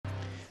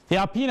The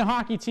Alpena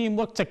hockey team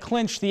looked to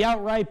clinch the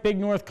outright Big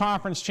North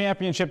Conference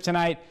Championship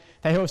tonight.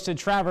 They hosted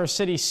Traverse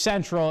City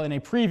Central in a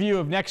preview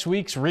of next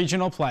week's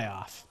regional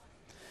playoff.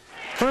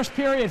 First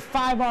period,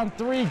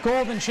 5-on-3,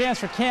 golden chance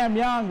for Cam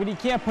Young, but he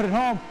can't put it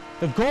home.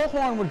 The goal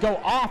horn would go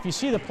off. You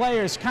see the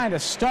players kind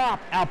of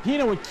stop.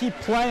 Alpena would keep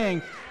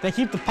playing. They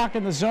keep the puck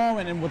in the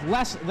zone, and with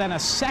less than a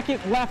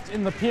second left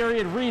in the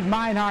period, Reed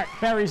Meinhardt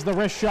buries the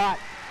wrist shot.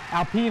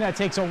 Alpena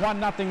takes a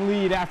 1-0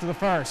 lead after the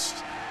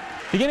first.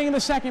 Beginning in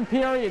the second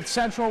period,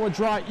 Central would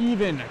draw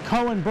even.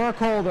 Cohen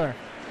Burkholder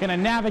going to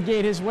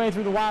navigate his way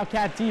through the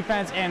Wildcat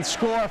defense and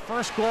score.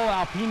 First goal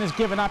Alpena's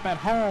given up at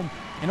home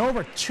in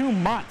over 2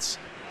 months.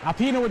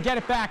 Alpena would get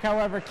it back,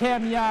 however.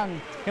 Cam Young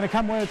going to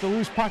come away with the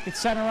loose puck at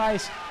center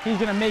ice. He's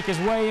going to make his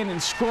way in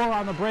and score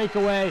on the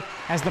breakaway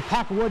as the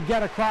puck would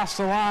get across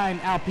the line.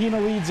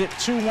 Alpena leads it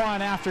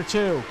 2-1 after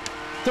 2.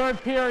 Third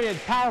period,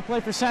 power play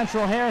for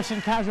Central.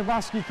 Harrison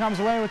Kajavusky comes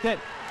away with it.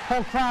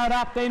 Whole crowd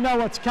up. They know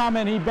what's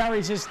coming. He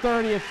buries his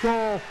 30th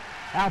goal.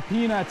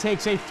 Alpena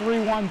takes a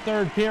 3-1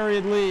 third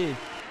period lead.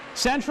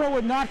 Central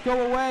would not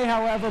go away,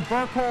 however.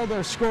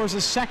 Burkholder scores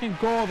his second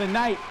goal of the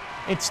night.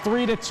 It's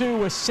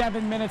 3-2 with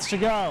 7 minutes to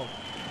go.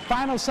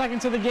 Final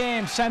seconds of the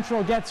game,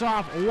 Central gets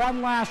off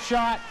one last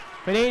shot,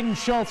 but Aiden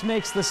Schultz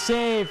makes the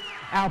save.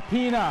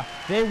 Alpena,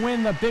 they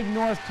win the Big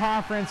North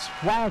Conference.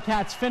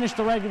 Wildcats finish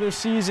the regular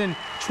season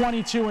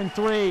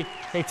 22-3.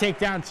 They take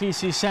down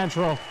TC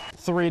Central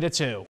 3-2.